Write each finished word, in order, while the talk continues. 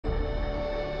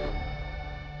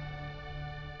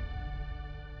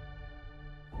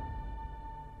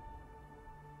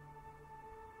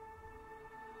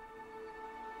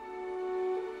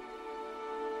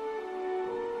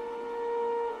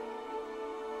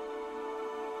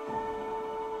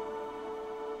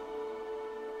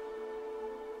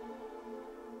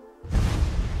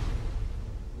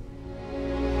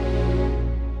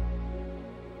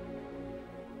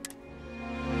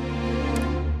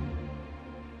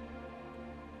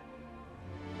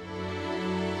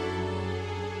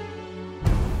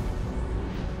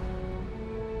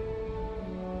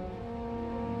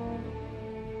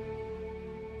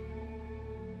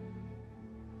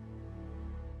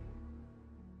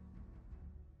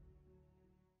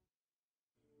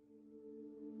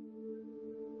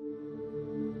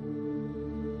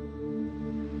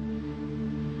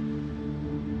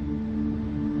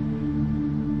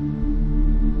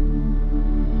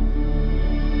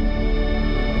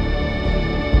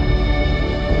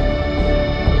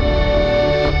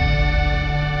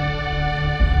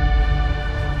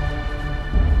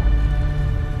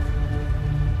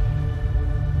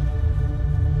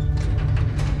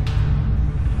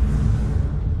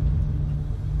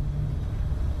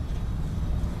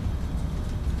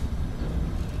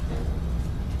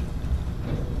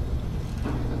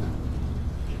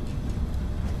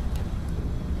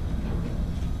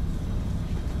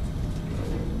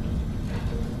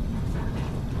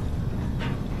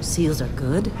Seals are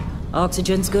good.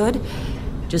 Oxygen's good.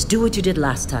 Just do what you did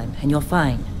last time, and you're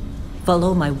fine.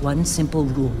 Follow my one simple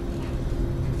rule.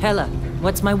 Hella,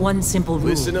 what's my one simple rule?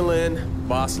 Listen to Lynn.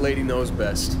 Boss lady knows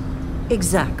best.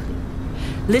 Exactly.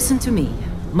 Listen to me.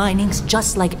 Mining's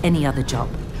just like any other job.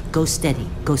 Go steady,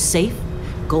 go safe,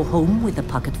 go home with a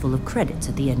pocket full of credits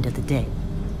at the end of the day.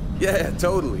 Yeah,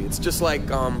 totally. It's just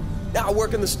like, I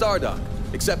work in the Stardock.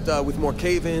 Except with more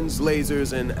cave-ins,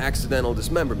 lasers, and accidental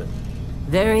dismemberment.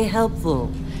 Very helpful.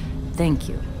 Thank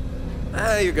you.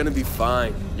 You're gonna be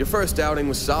fine. Your first outing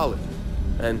was solid.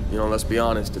 And, let's be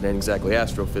honest, it ain't exactly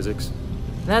astrophysics.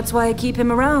 That's why I keep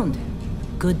him around.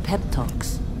 Good pep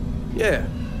talks. Yeah,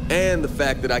 and the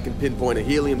fact that I can pinpoint a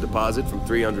helium deposit from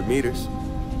 300 meters.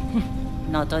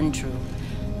 Not untrue.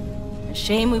 A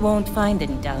shame we won't find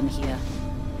any down here.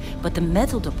 But the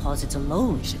metal deposits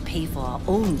alone should pay for our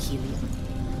own helium.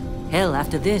 Hell,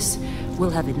 after this,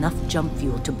 we'll have enough jump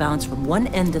fuel to bounce from one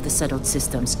end of the settled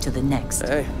systems to the next.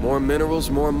 Hey, more minerals,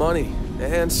 more money.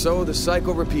 And so the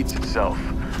cycle repeats itself.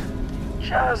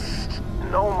 Just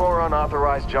no more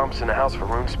unauthorized jumps in the house for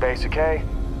room space, okay?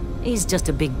 He's just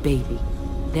a big baby.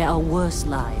 There are worse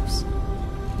lives.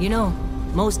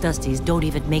 Most Dusties don't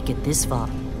even make it this far.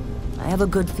 I have a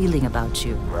good feeling about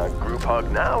you. Group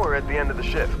hug now or at the end of the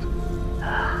shift?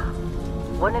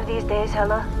 One of these days,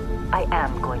 Hella, I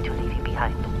am going to leave you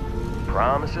behind.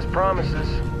 Promises, promises.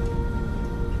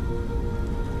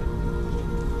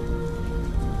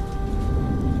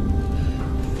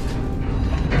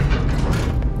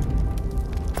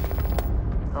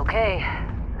 Okay,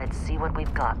 let's see what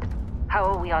we've got. How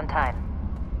are we on time?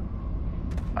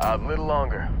 A little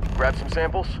longer. Grab some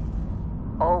samples?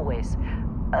 Always.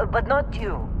 But not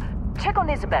you. Check on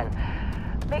Isabel.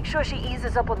 Make sure she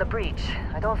eases up on the breach.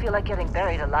 I don't feel like getting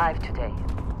buried alive today.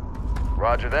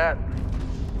 Roger that.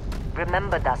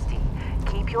 Remember, Dusty,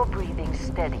 keep your breathing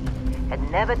steady,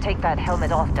 and never take that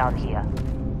helmet off down here.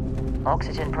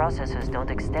 Oxygen processors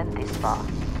don't extend this far.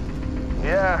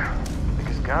 Yeah,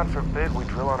 because God forbid we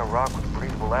drill on a rock with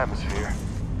breathable atmosphere.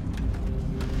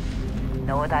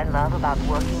 Know what I love about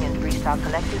working in Freestar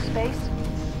Collective space?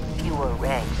 Fewer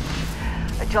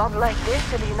regs. A job like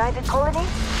this in the United Colony?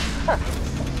 Huh.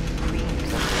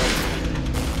 Dreams of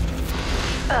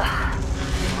Ugh.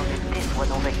 Look at this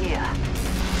one over here.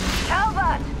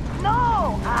 Calvert!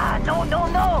 No!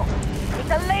 No! It's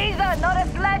a laser, not a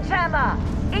sledgehammer!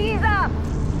 Ease up!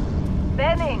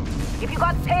 Benning, if you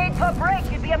got paid per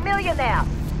break, you'd be a millionaire.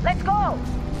 Let's go!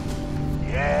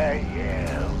 Yeah,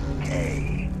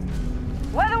 okay.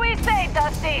 What do we say,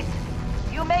 Dusties?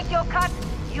 You make your cut,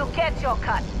 you get your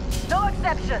cut. No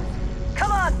exceptions.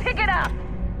 Come on, pick it up!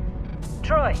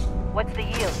 Troy, what's the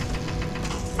yield?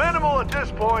 Minimal at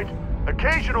this point.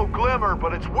 Occasional glimmer,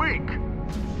 but it's weak.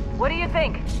 What do you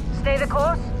think? Stay the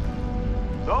course?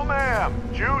 No, ma'am.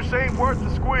 Juice ain't worth the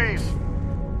squeeze.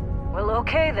 Well,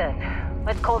 okay then.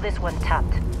 Let's call this one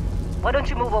tapped. Why don't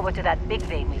you move over to that big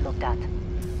vein we looked at?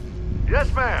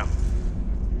 Yes, ma'am.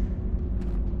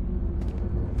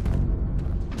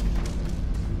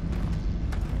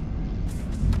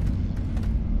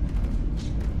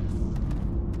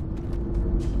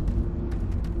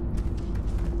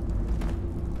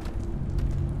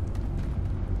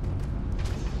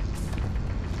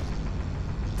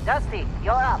 Dusty,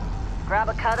 you're up. Grab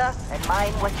a cutter and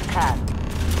mine what you can.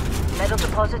 Metal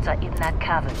deposits are in that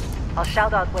cavern. I'll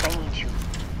shout out when I need you.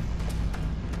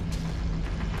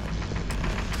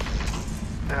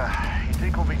 You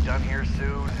think we'll be done here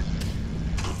soon?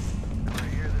 I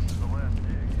hear this is the last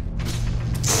dig.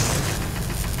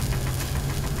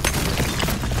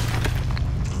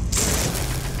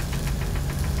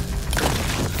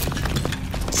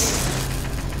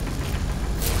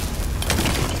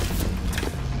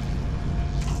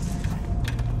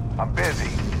 I'm busy.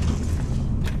 Is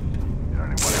there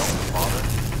anyone else to bother?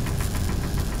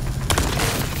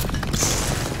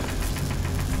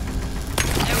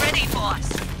 They're ready for us.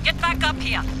 Get back up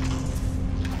here.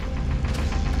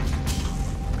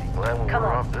 Glad when Come we're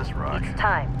on. off this rock. It's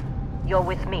time. You're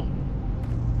with me.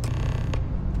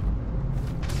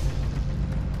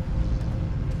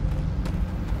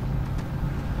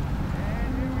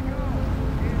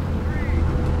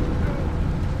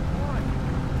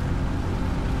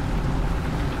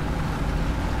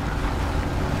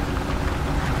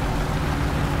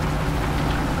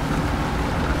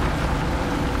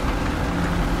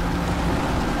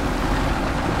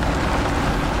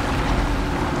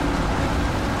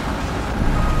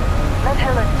 Let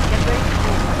Helen get ready to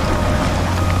move.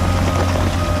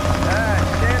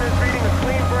 Standard's reading a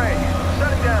clean break.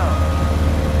 Shutting down.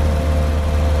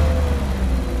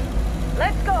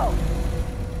 Let's go!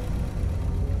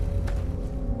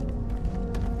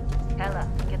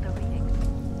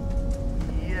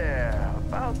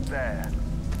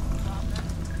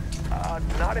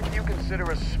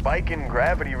 spike in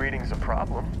gravity reading's a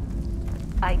problem.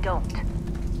 I don't.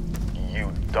 You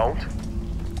don't?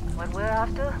 What we're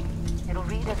after, it'll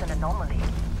read as an anomaly.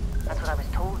 That's what I was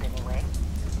told anyway.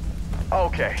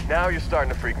 Okay, now you're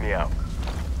starting to freak me out.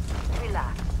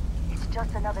 Relax. It's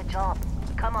just another job.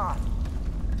 Come on.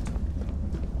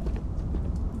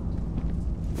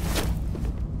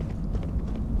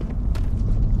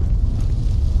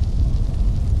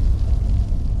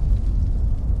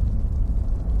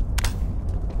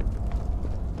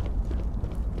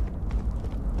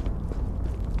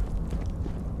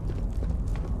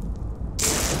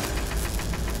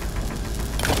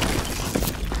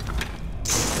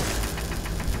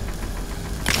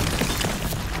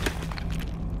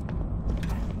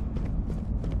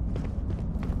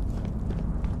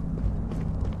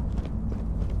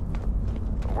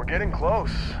 Getting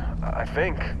close, I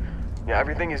think. Yeah,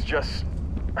 everything is just...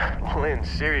 Lynn,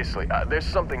 seriously, there's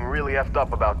something really effed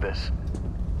up about this.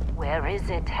 Where is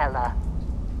it, Hella?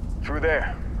 Through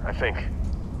there, I think.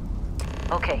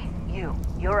 Okay,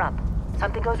 you're up.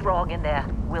 Something goes wrong in there,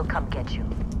 we'll come get you.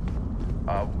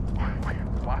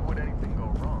 Why would anything go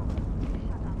wrong?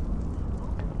 Shut up.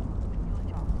 Your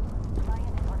job.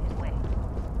 Ryan is on his way.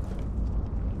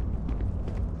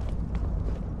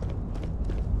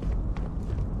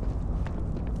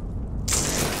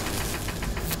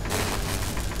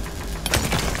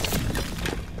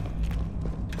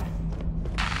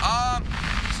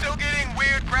 Still getting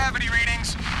weird gravity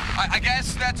readings. I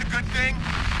guess that's a good thing.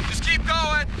 Just keep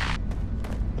going.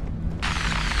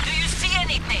 Do you see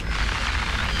anything?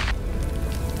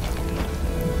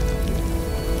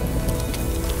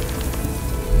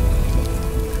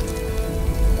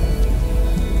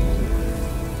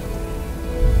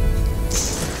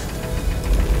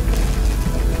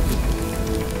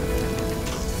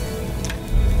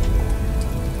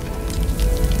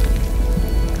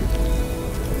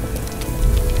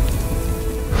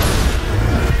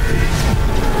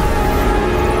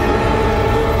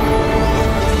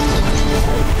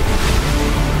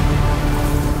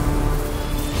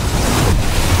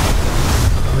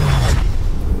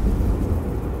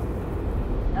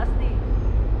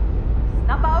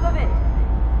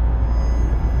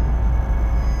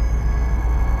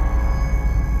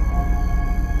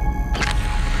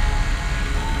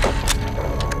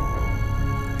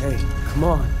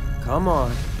 Come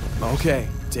on. Okay,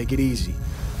 take it easy.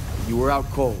 You were out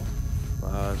cold.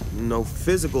 No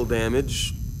physical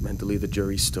damage. Mentally, the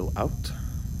jury's still out.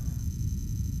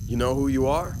 You know who you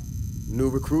are? New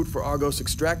recruit for Argos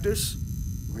Extractors?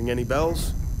 Ring any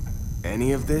bells?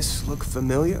 Any of this look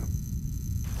familiar?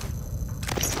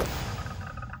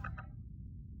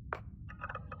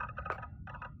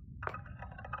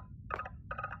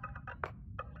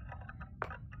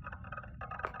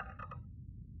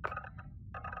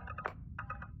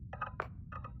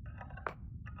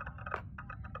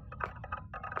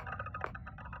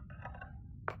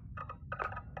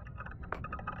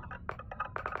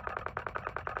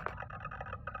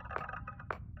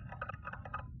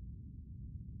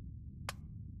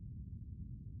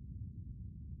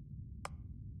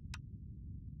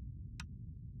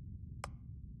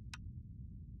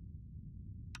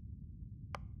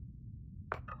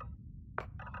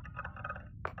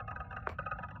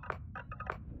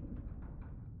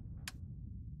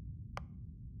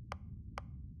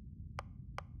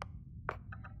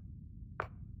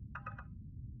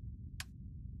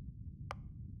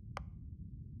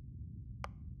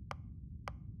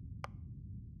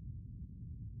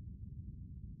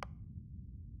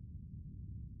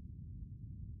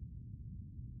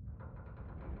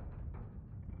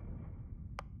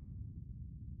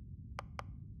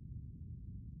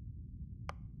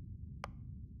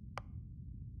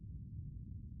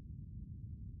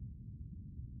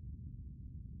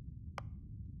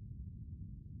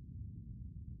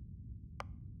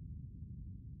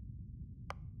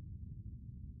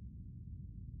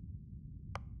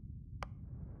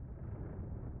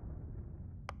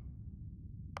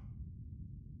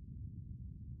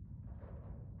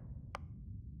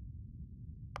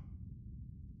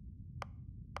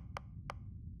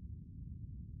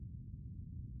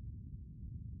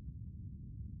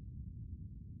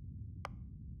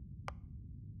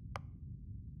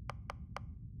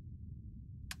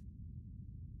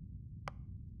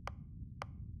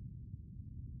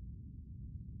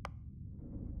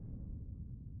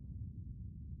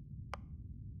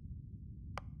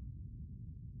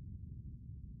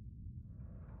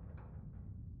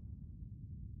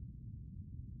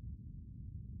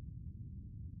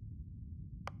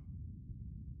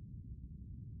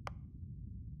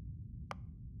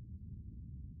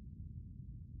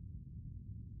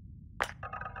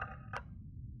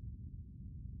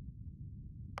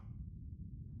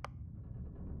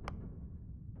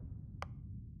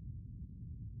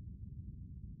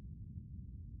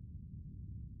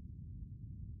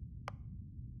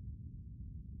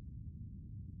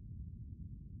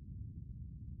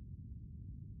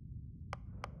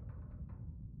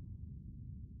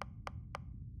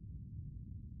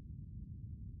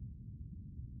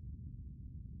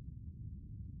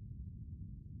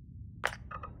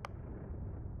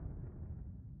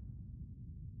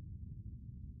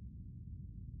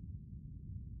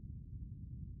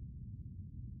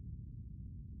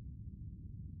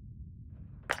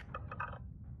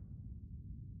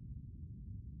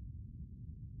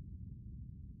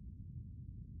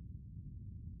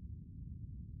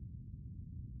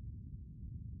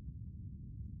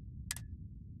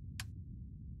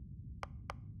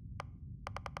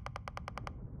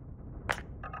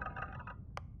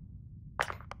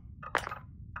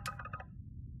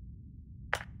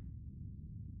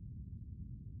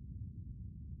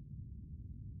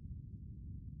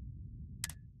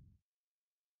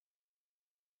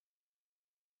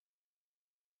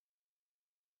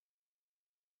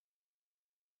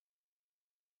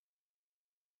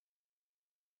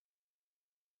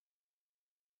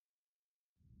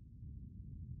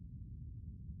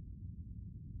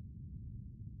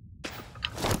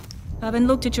 Haven't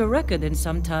looked at your record in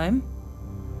some time.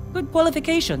 Good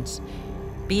qualifications.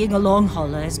 Being a long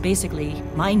hauler is basically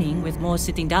mining with more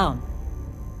sitting down.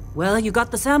 Well, you got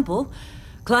the sample.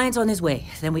 Client's on his way,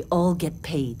 then we all get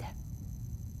paid.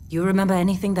 You remember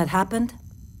anything that happened?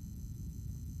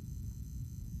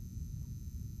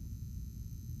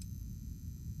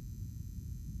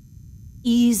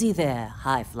 Easy there,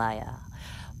 high flyer.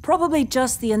 Probably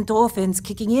just the endorphins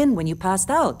kicking in when you passed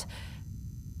out.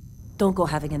 Don't go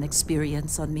having an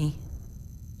experience on me.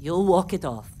 You'll walk it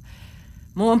off.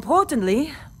 More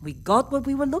importantly, we got what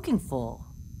we were looking for.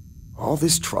 All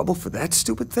this trouble for that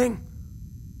stupid thing?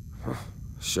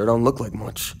 Sure don't look like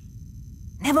much.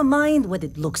 Never mind what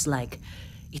it looks like.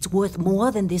 It's worth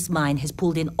more than this mine has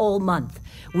pulled in all month.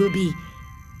 We'll be...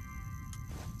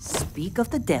 Speak of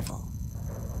the devil.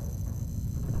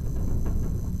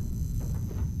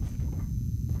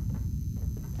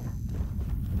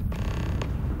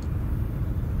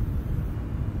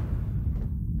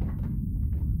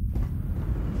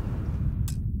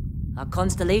 Our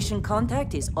constellation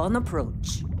contact is on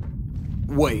approach.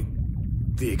 Wait,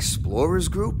 the Explorers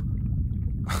group?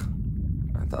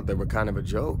 I thought they were kind of a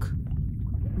joke.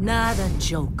 Not a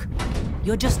joke.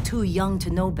 You're just too young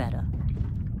to know better.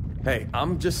 Hey,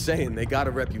 I'm just saying they got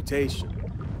a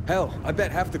reputation. Hell, I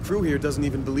bet half the crew here doesn't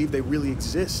even believe they really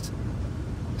exist.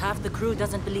 Half the crew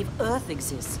doesn't believe Earth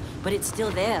exists, but it's still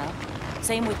there.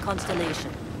 Same with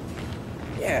Constellation.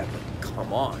 Yeah, but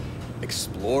come on.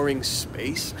 Exploring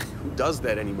space? Who does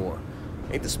that anymore?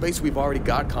 Ain't the space we've already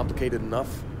got complicated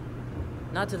enough?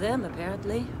 Not to them,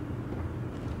 apparently.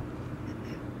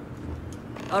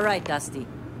 All right, Dusty.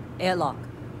 Airlock.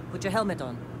 Put your helmet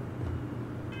on.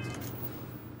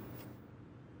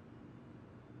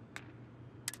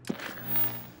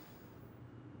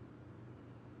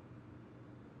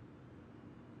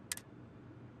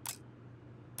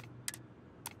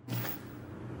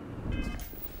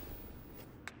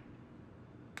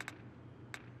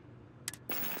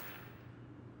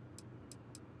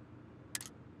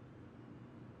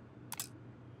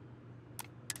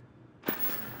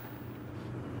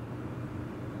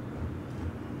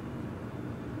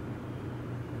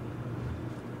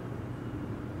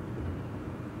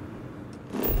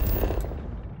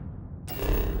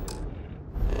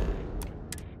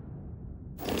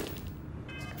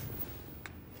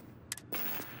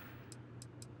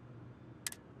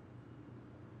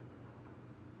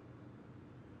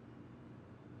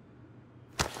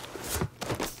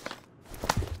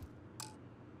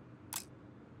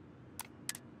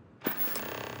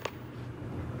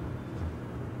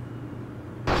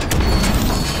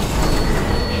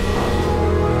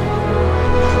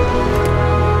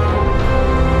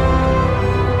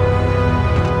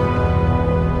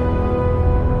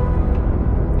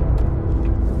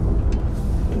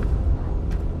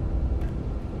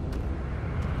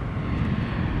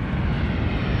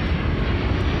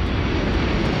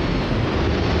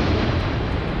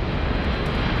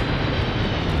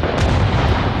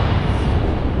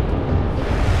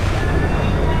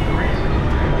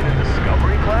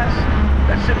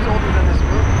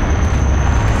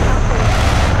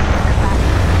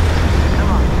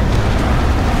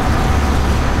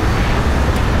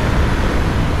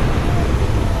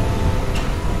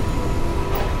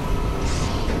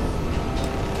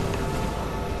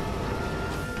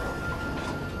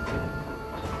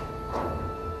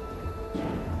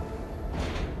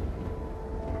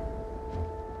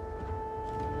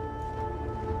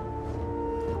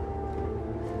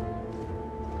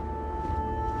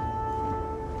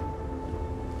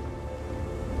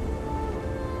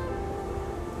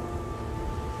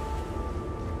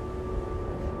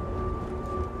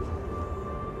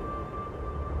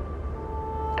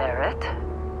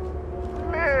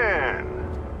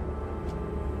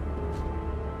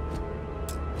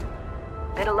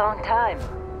 Been a long time.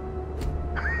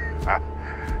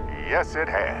 Yes, it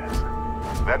has.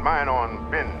 That mine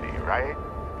on Bendy, right?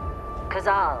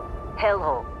 Kazal,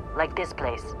 hellhole, like this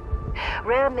place.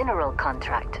 Rare mineral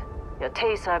contract. Your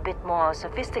tastes are a bit more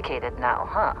sophisticated now,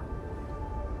 huh?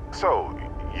 So,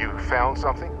 you found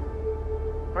something?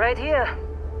 Right here.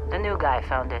 The new guy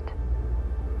found it.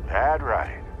 That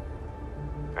right.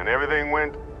 And everything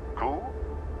went cool?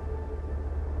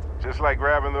 Just like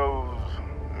grabbing those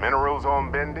minerals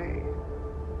on Bendy?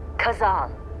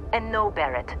 Kazal, and no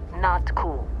Barrett, not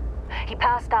cool. He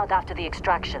passed out after the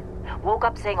extraction. Woke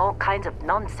up saying all kinds of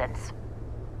nonsense.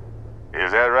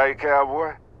 Is that right,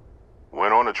 cowboy?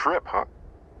 Went on a trip, huh?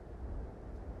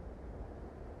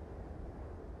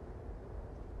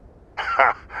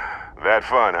 That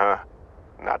fun, huh?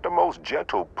 Not the most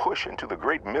gentle push into the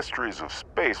great mysteries of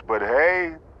space, but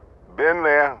hey, been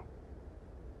there.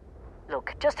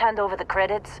 Look, just hand over the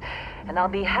credits, and I'll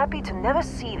be happy to never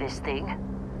see this thing,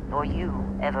 or you,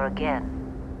 ever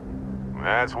again.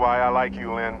 That's why I like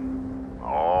you, Lynn.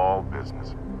 All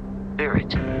business. Barrett,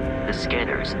 the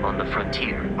scanners on the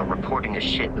frontier are reporting a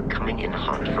ship coming in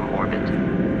hot from orbit.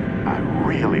 I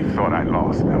really thought I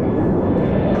lost them.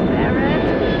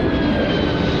 Barrett?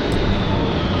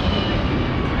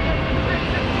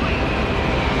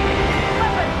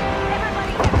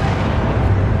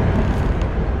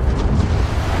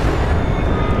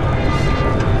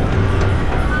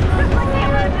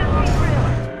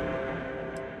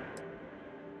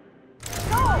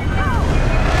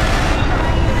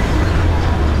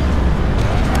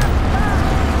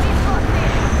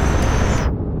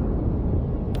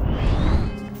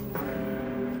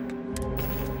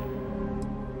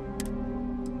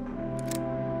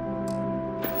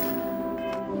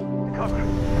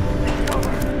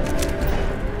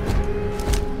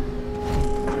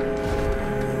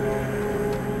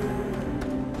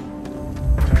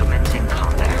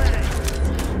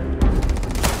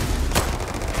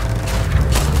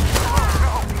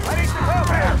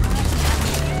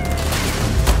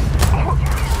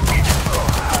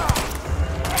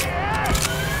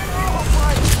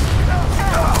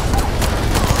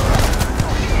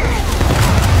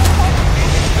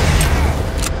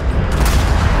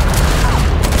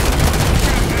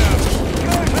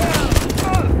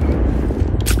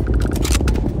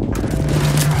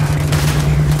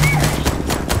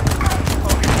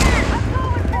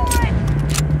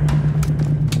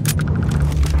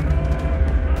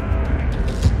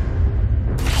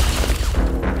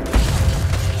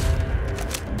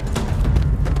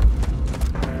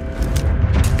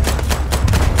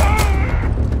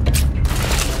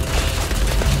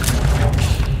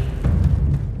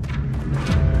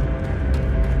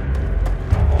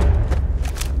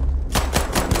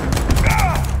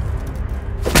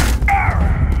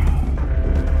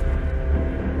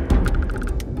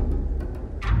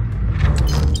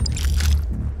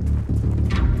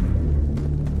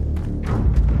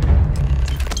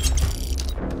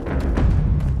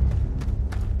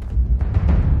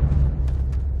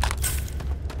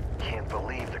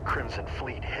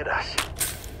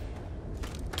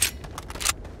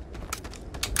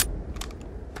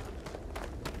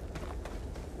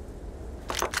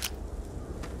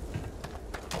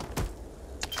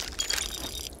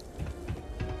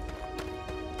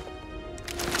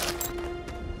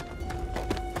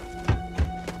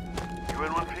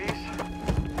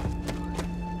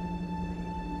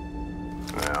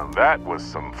 That was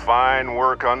some fine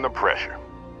work under pressure.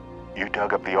 You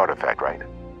dug up the artifact, right?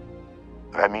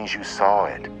 That means you saw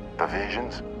it. The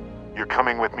visions? You're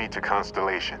coming with me to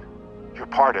Constellation. You're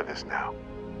part of this now.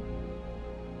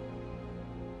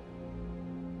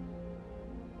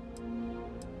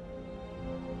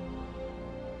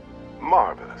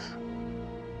 Marvelous.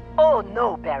 Oh,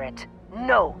 no, Barrett.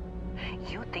 No.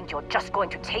 You think you're just going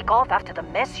to take off after the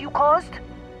mess you caused?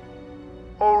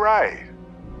 All right.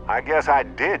 I guess I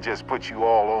did just put you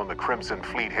all on the Crimson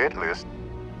Fleet hit list.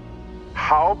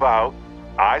 How about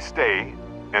I stay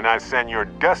and I send your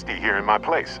Dusty here in my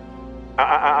place?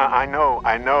 I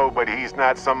know, but he's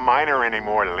not some miner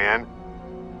anymore, Lynn.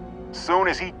 Soon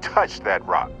as he touched that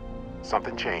rock,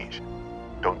 something changed.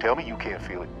 Don't tell me you can't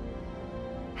feel it.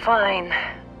 Fine.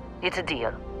 It's a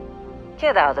deal.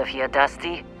 Get out of here,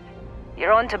 Dusty.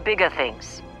 You're on to bigger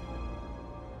things.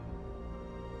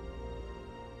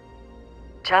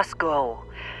 Just go.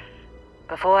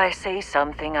 Before I say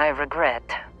something I regret.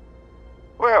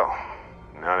 Well,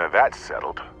 now that that's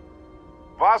settled.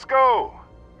 Vasco,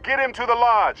 get him to the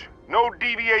lodge. No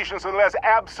deviations unless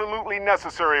absolutely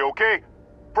necessary, okay?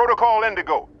 Protocol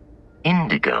Indigo.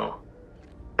 Indigo?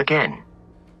 Again.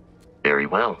 Very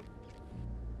well.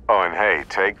 Oh, and hey,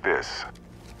 take this.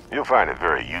 You'll find it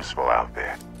very useful out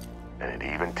there. And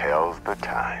it even tells the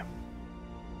time.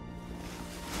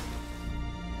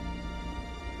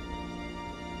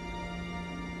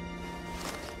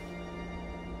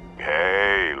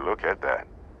 Hey, look at that.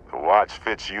 The watch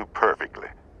fits you perfectly.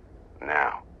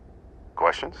 Now,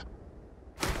 questions?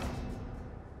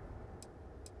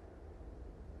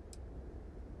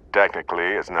 Technically,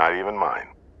 it's not even mine.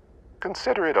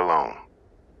 Consider it a loan.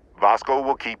 Vasco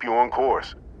will keep you on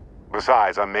course.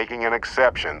 Besides, I'm making an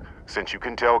exception since you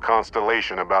can tell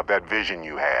Constellation about that vision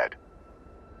you had.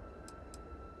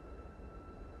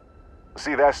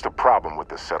 See, that's the problem with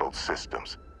the settled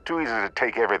systems. Too easy to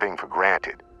take everything for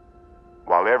granted.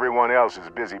 While everyone else is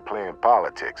busy playing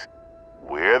politics,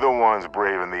 we're the ones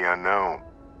braving the unknown,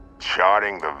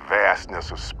 charting the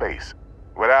vastness of space.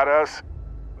 Without us,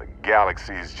 the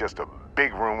galaxy is just a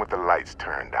big room with the lights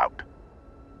turned out.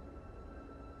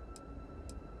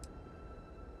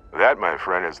 That, my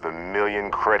friend, is the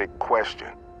million-credit question.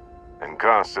 And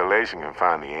Constellation can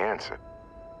find the answer.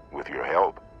 With your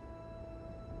help.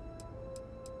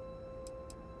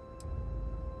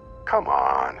 Come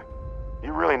on.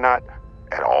 You're really not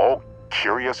at all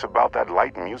curious about that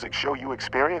light and music show you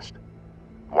experienced?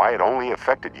 Why it only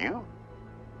affected you?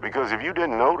 Because if you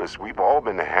didn't notice, we've all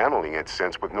been handling it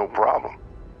since with no problem.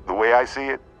 The way I see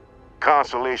it,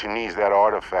 Constellation needs that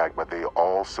artifact, but they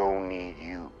also need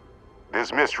you.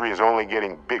 This mystery is only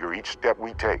getting bigger each step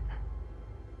we take.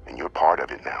 And you're part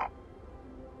of it now.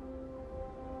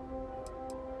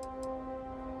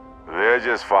 They're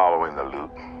just following the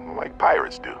loot, like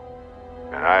pirates do.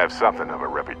 And I have something of a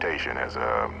reputation as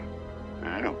a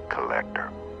loot collector.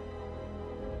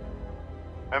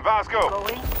 And Vasco,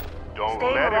 Going? don't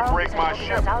Staying let it around break isn't my helping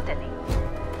ship. us out any.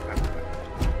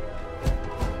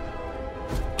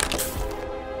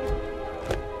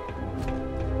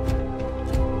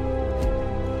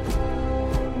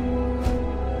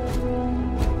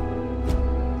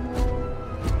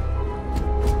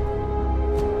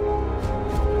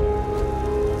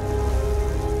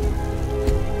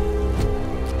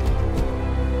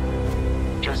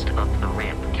 Just up the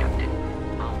ramp, Captain.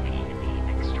 I'll be the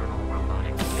external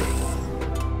robotic bay.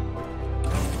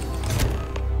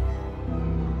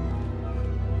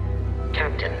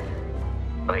 Captain,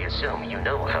 I assume you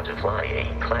know how to fly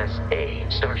a Class A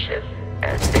starship.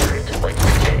 As Barrett likes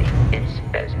to say, it's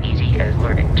as easy as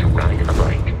learning to ride a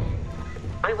bike.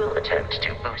 I will attempt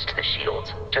to boost the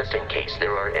shields, just in case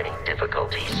there are any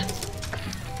difficulties.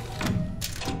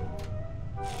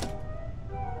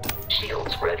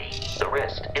 Shields ready. The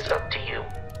rest is up to you.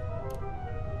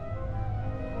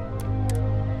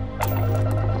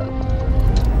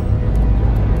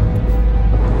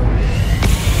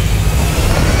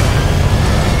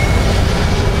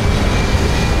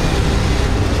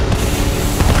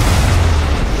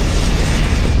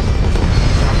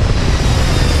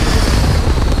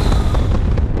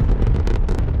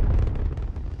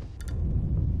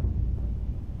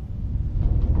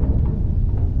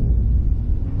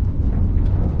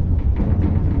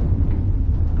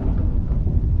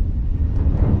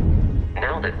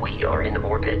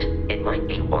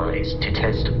 To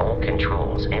test all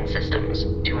controls and systems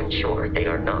to ensure they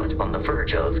are not on the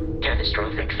verge of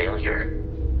catastrophic failure.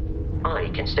 I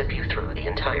can step you through the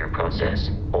entire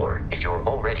process, or if you're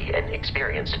already an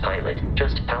experienced pilot,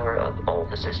 just power up all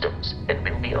the systems and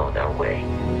we'll be on our way.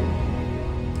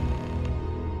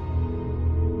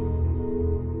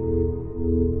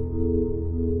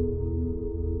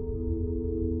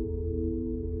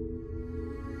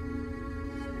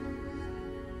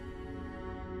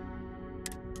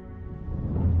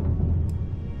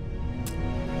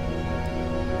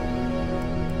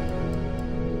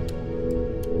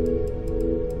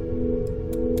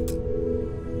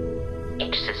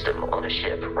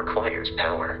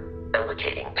 Power.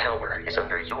 Allocating power is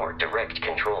under your direct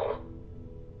control.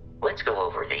 Let's go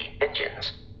over the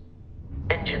engines.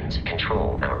 Engines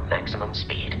control our maximum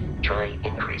speed. Try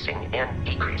increasing and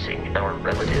decreasing our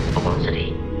relative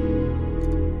velocity.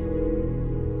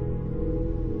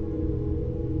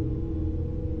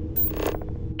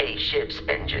 A ship's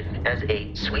engine has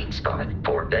a sweet spot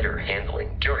for better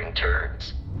handling during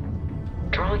turns.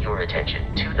 Draw your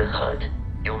attention to the HUD.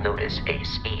 You'll notice a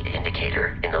speed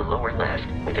indicator in the lower left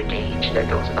with a gauge that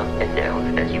goes up and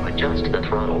down as you adjust the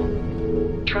throttle.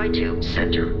 Try to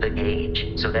center the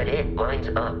gauge so that it lines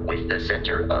up with the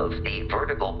center of the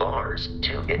vertical bars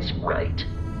to its right.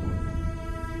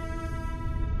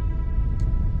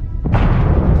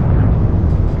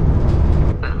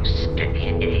 Boosts can be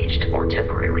engaged for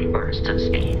temporary bursts of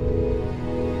speed.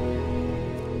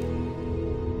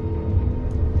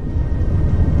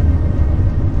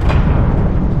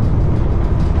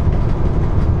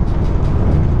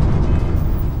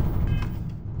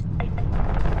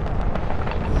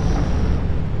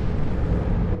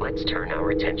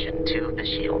 Attention to the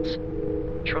shields.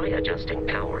 Try adjusting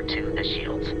power to the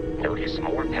shields. Notice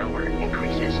more power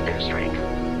increases their strength.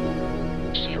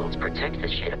 Shields protect the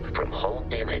ship from hull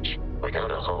damage.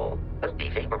 Without a hull, will be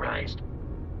vaporized.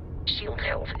 Shield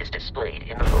health is displayed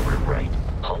in the lower right.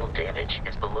 Hull damage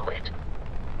is below it.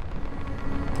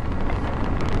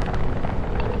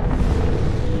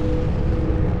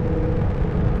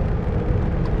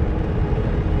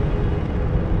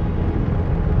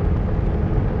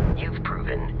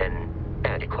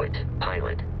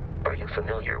 Pilot, are you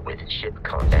familiar with ship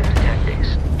combat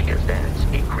tactics? Because that's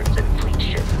a Crimson Fleet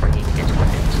ship bringing its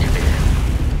weapons to bear.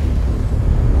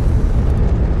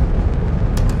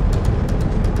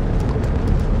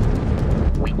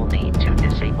 We will need to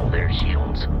disable their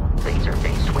shields.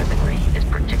 Laser-based weaponry is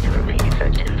particularly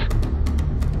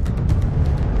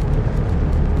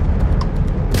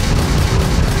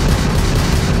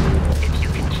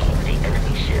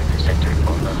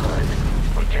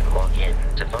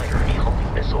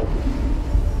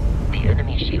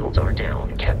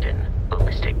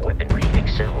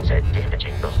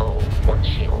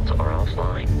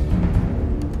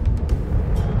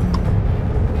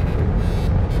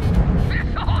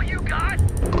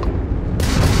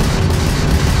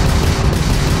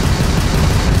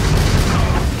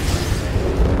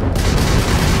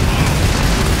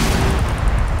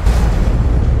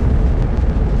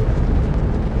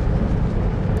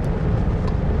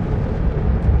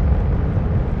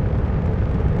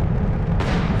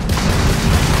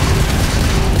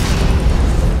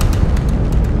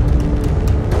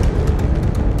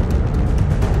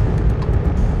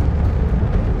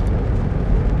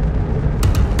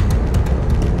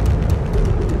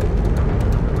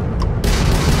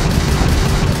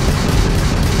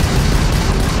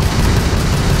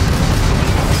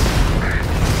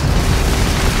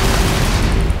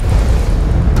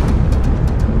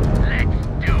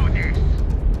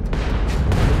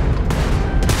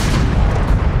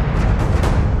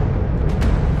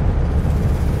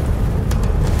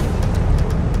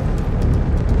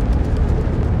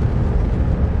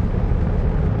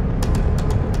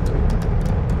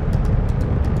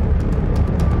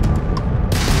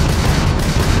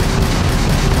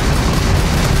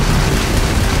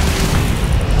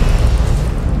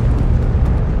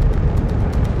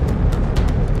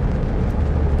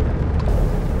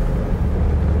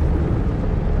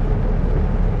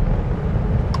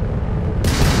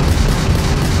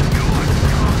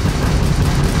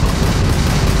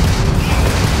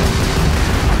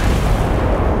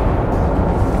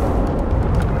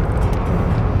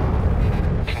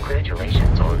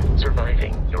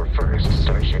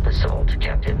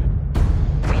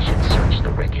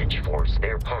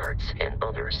parts and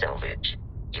other salvage.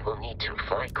 You will need to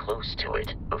fly close to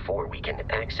it before we can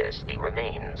access the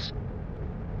remains.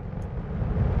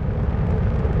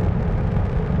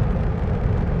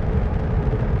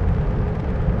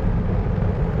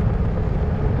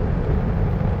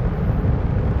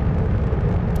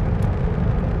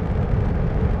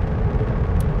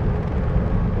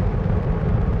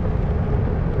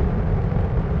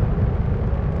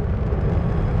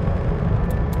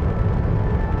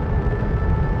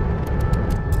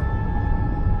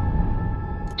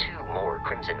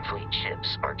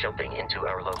 Are jumping into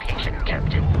our location,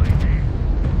 Captain.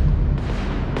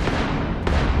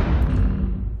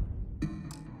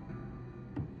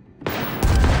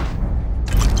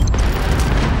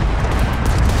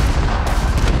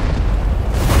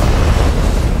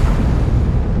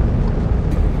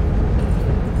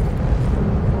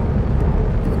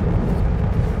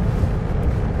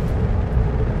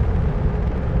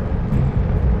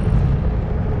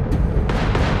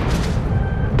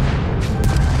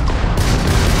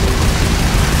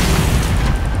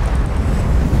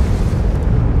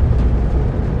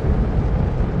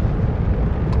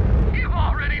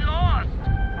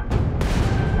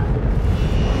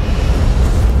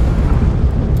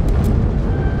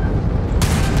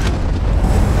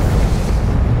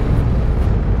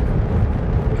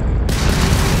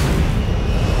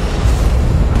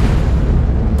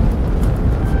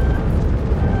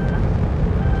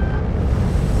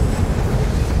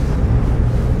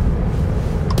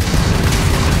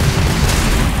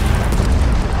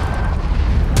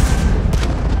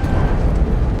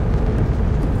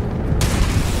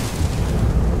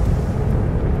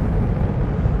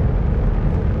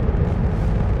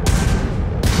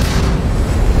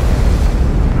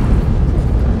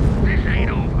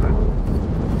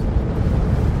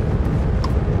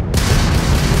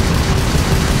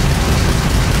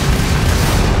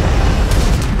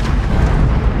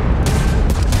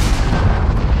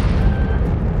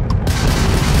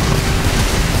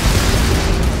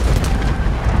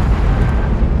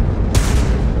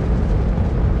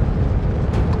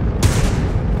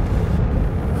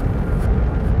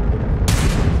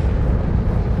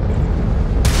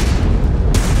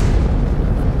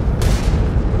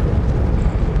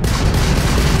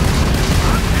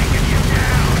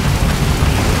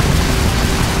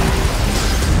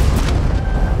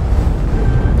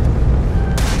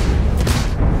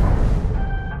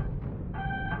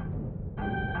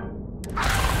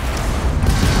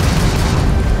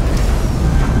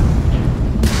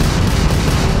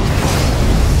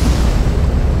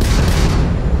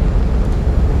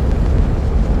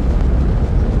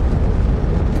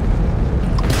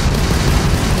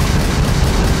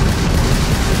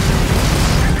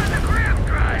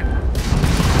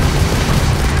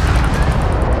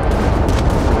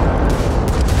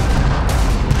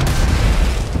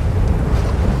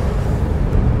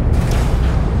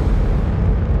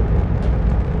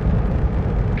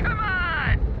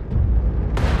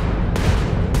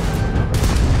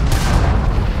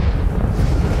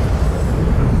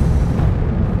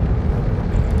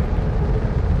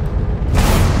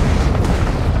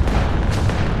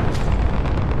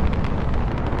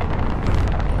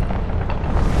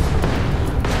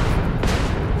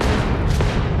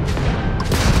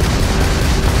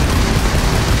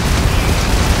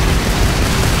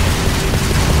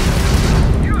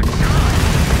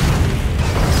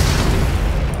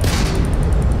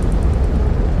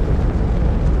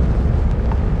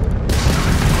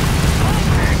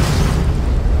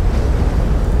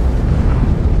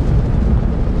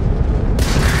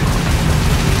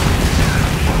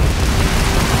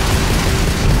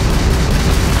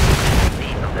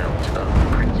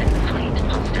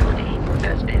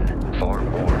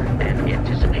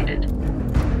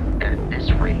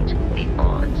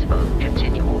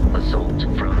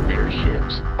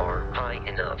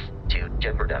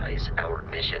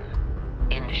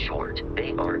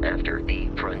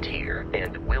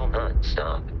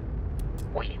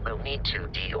 need to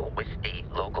deal with the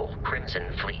local Crimson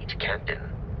Fleet captain.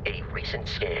 A recent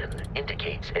scan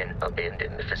indicates an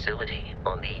abandoned facility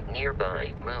on the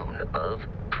nearby moon of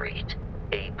Kreet,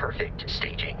 a perfect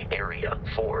staging area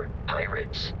for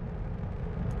pirates.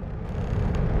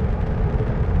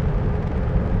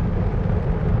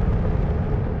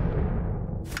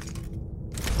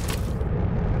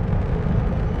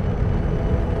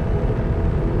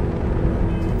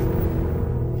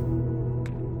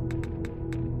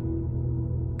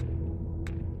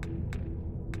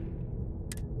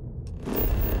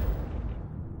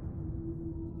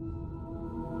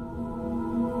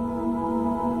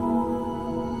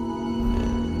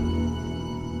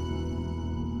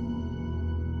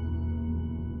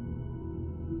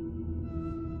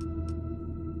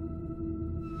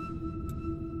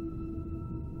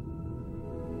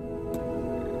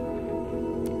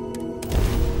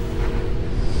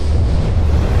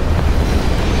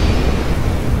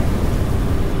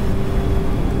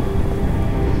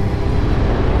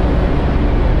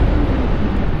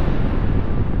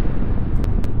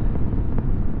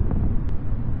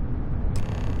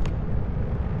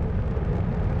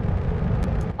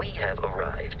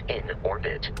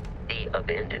 it. The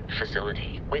abandoned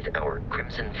facility with our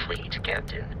Crimson Fleet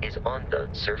captain is on the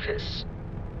surface.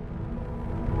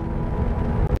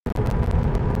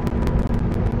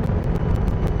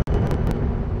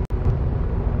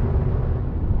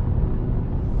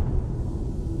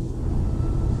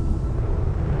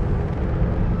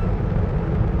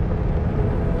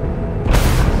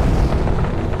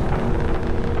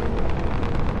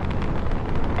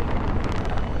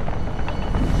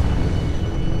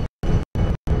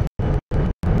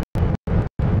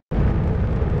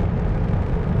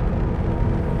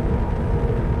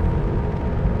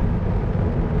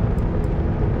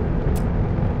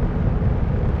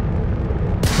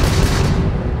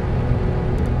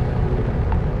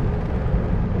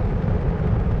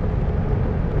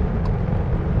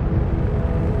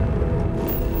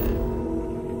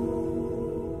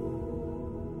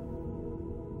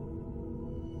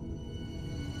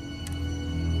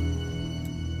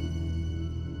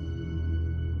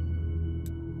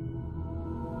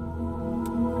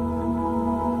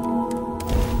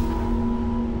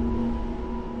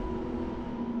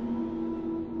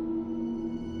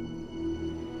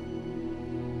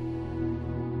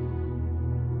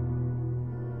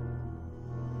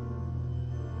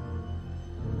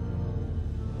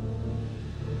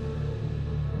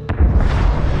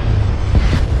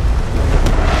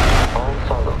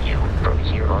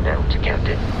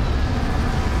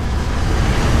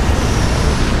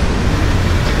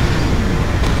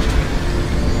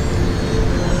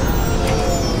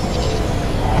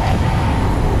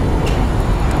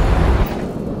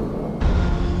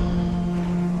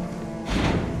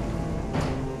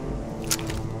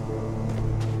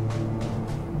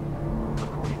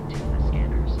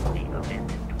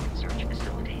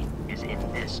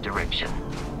 Direction.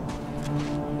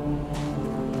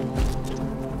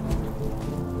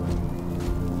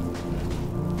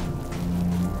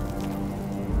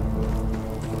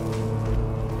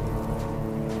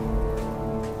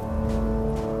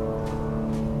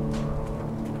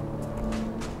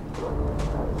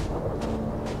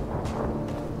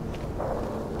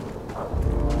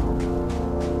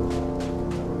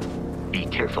 Be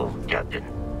careful, Captain.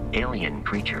 Alien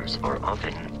creatures are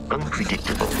often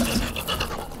unpredictable.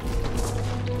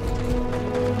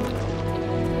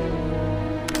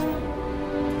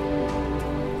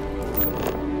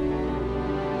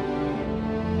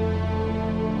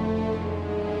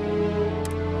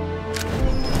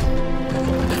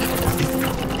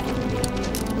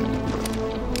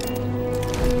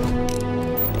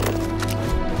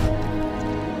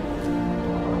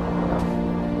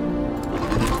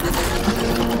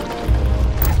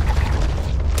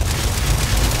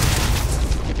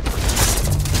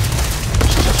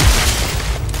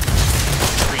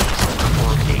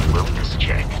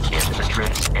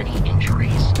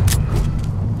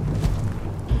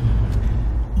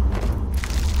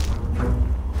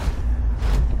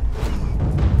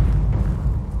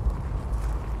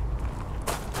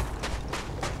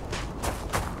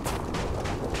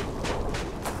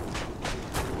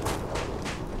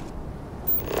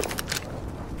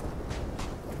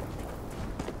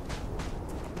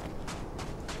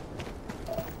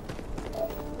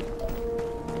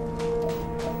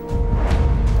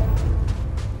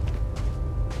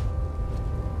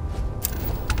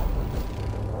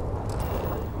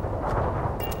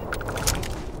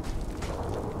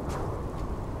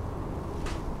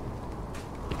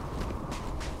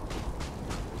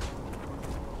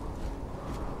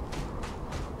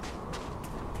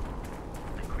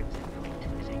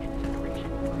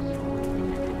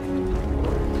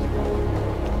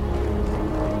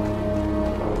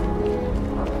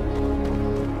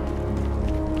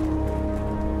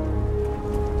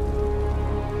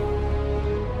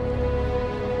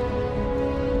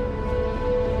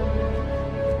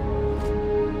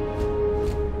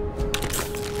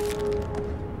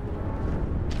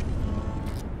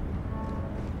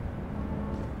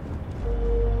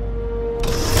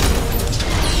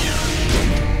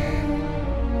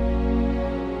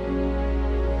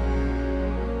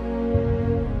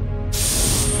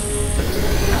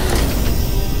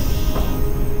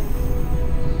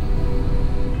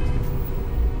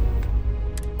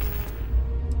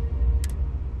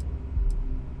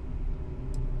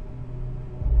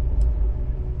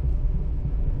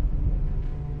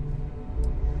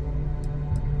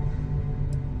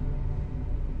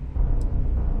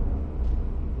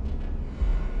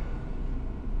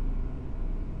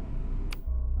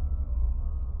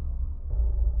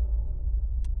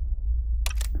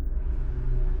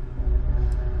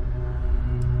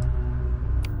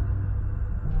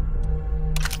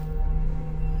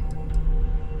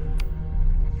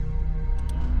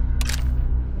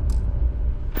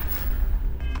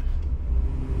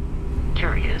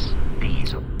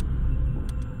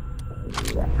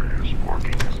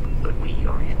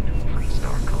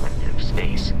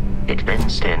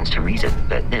 stands to reason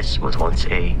that this was once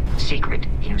a secret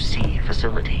UC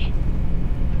facility.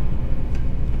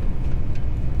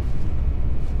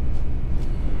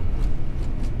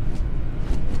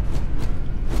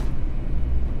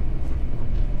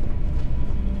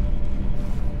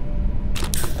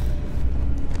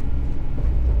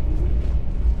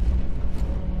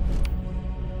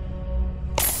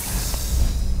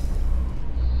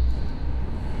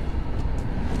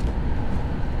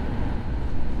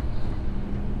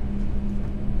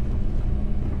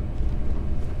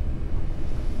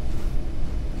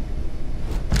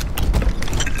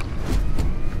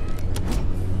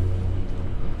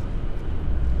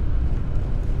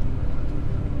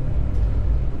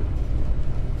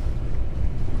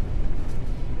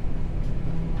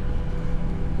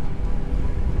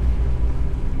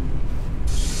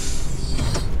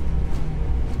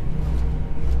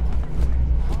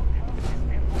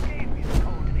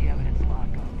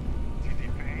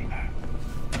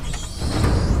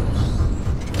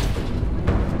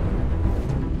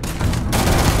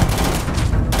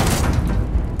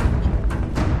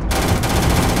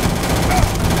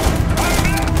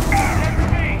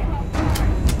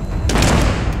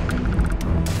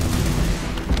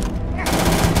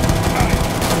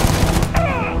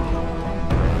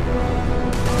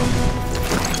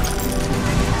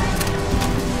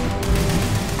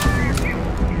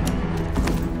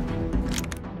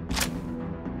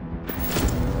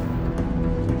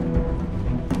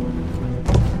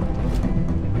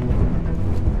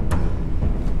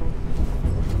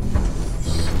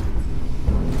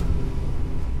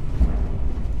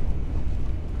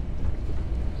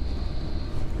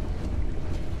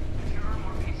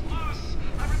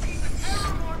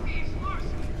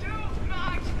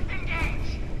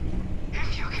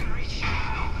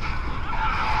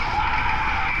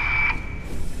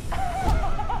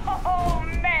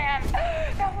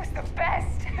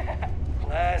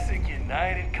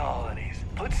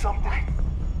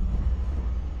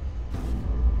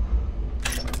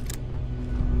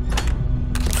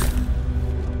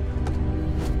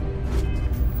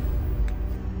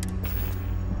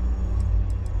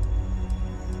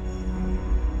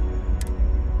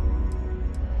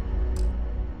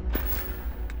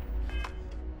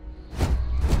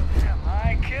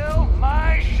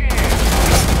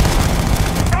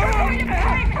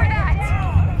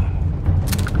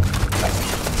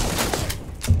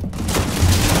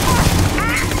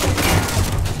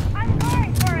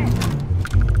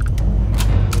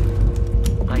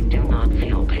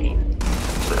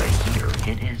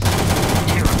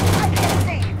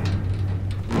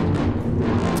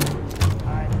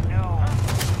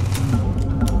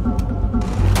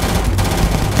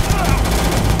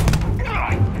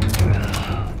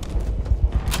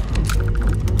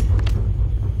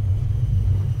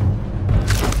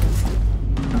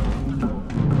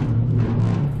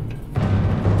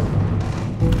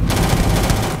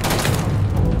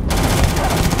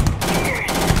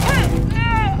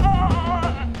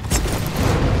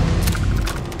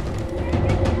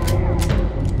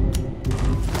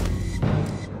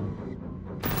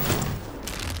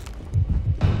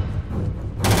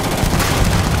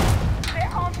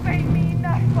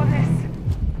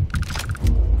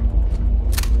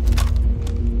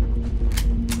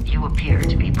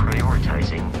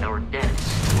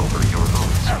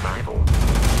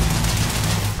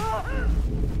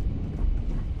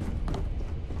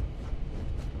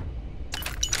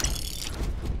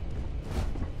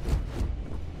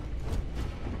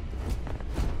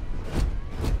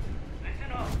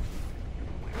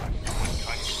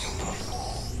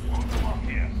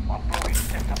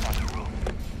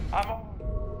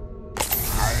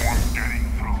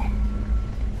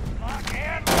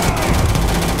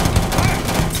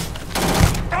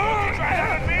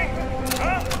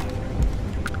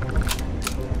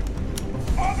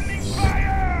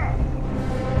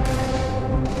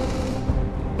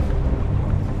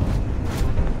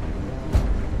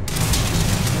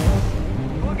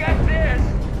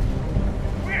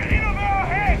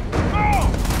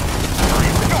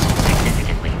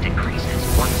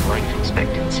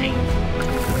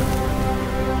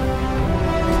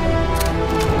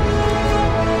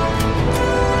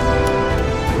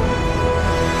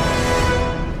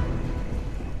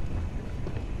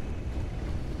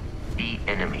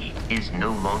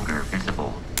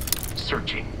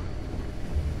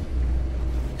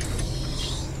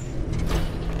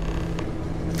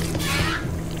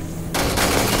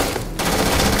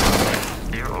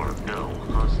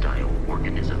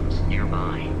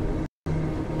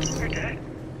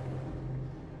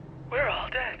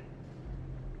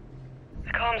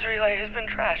 comms relay has been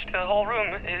trashed. The whole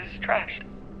room is trashed.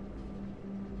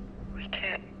 We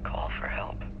can't call for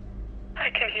help. I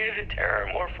can hear the terror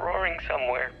morph roaring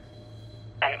somewhere.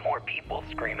 And more people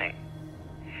screaming.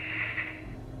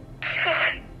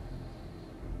 God.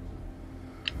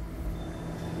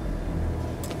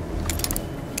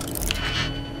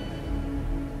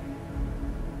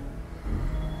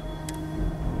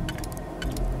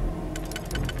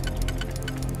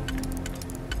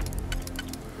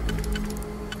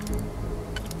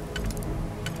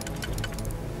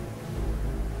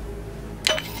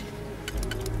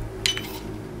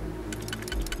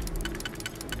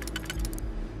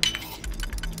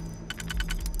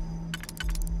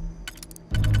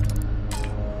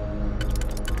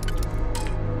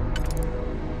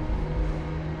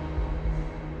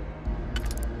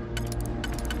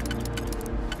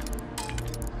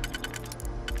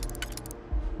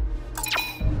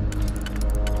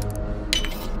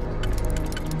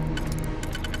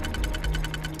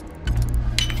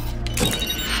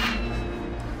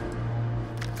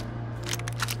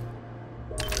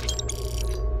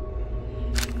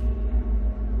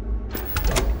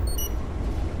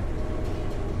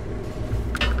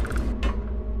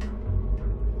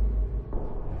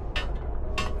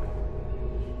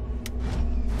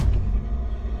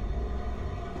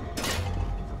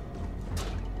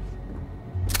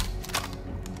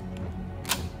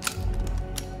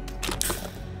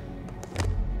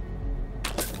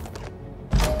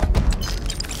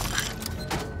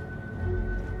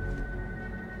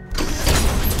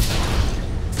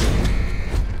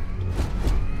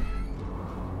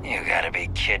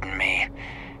 Kidding me?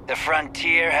 The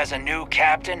Frontier has a new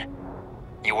captain?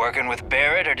 You working with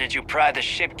Barrett, or did you pry the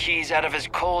ship keys out of his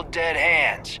cold, dead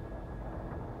hands?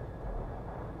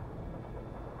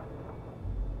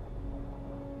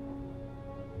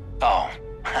 Oh,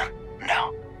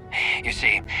 no. You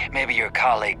see, maybe your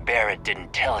colleague Barrett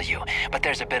didn't tell you, but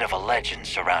there's a bit of a legend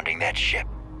surrounding that ship.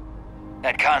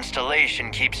 That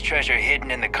constellation keeps treasure hidden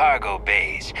in the cargo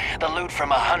bays, the loot from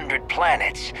 100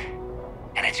 planets.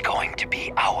 And it's going to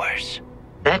be ours.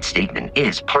 That statement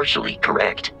is partially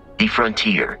correct. The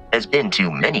Frontier has been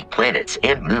to many planets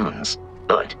and moons,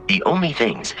 but the only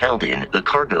things held in the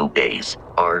cargo bays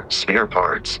are spare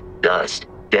parts, dust,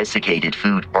 desiccated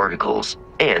food particles,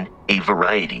 and a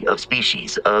variety of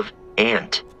species of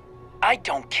ant. I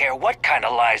don't care what kind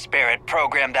of lies Barrett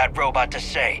programmed that robot to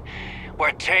say.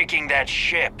 We're taking that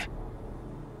ship.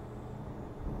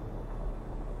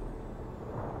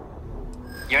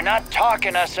 You're not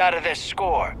talking us out of this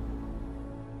score.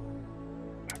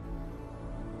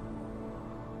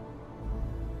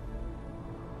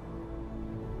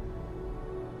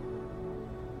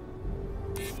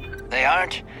 They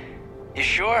aren't? You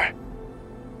sure?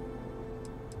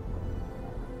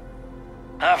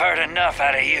 I've heard enough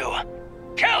out of you.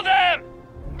 Kill them!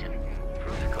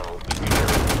 Protocol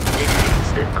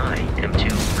indicates that I am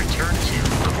to return to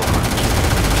the launch.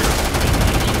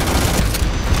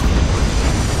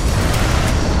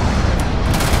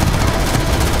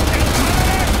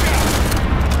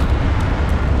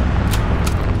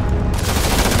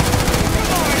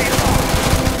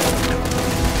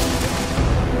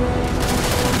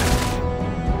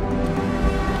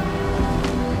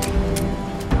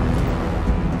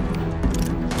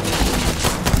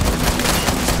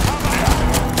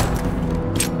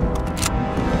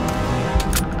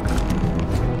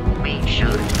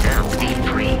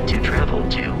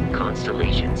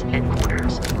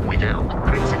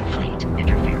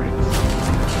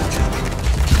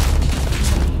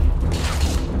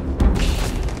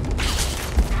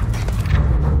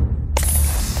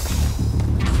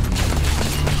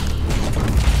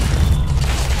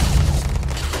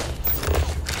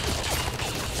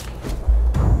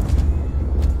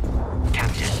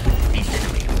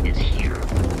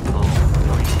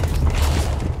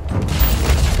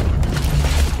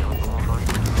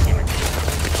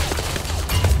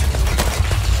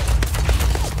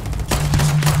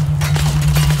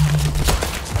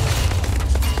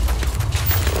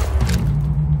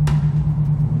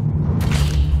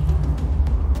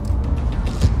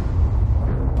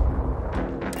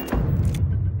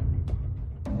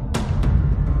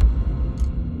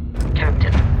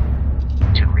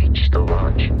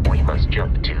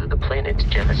 jump to the planet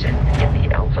Jemison in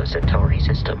the Alpha Centauri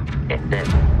system, and then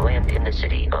land in the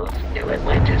city of New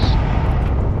Atlantis.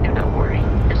 Do not worry,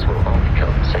 this will all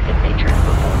become second nature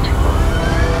before too long.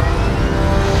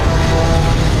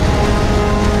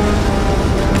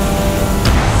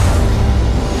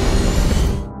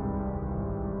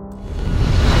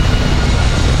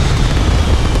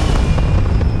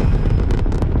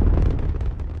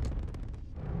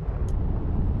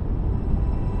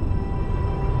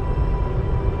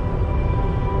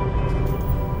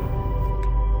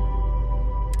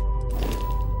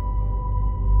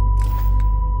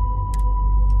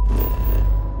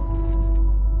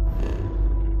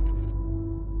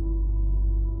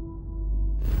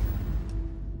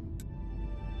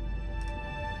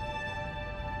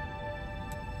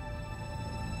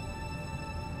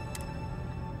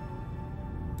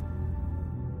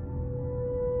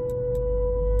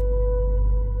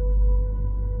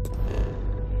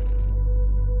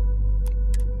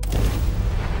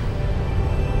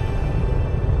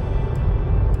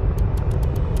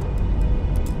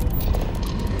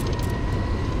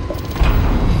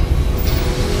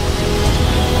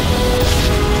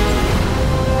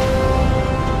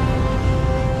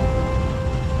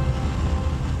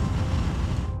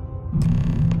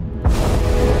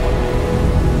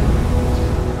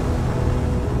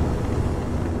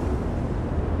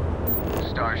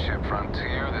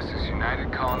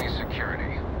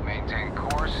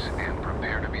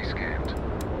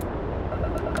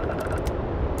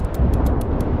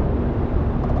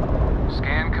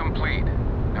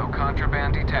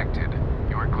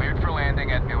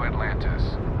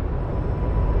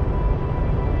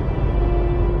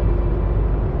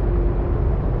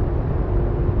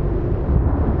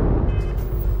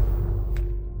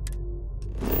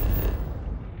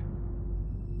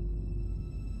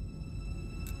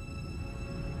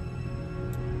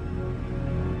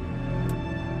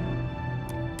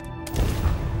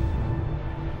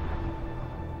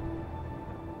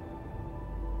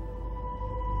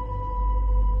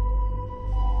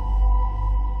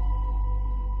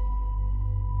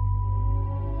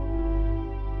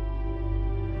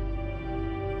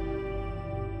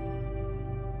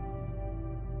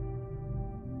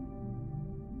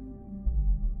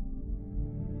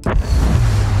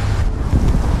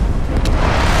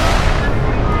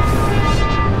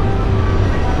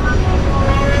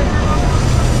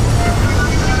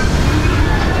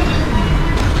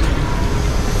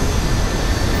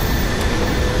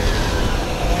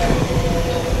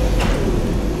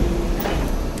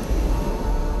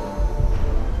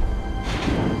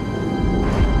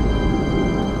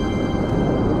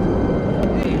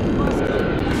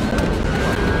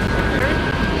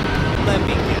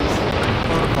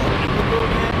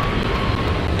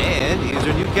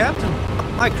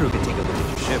 My crew can take a look at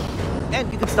your ship,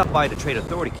 and you can stop by the Trade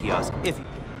Authority kiosk if you...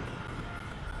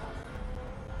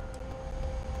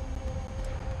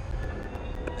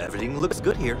 Everything looks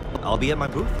good here. I'll be at my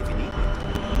booth if you need.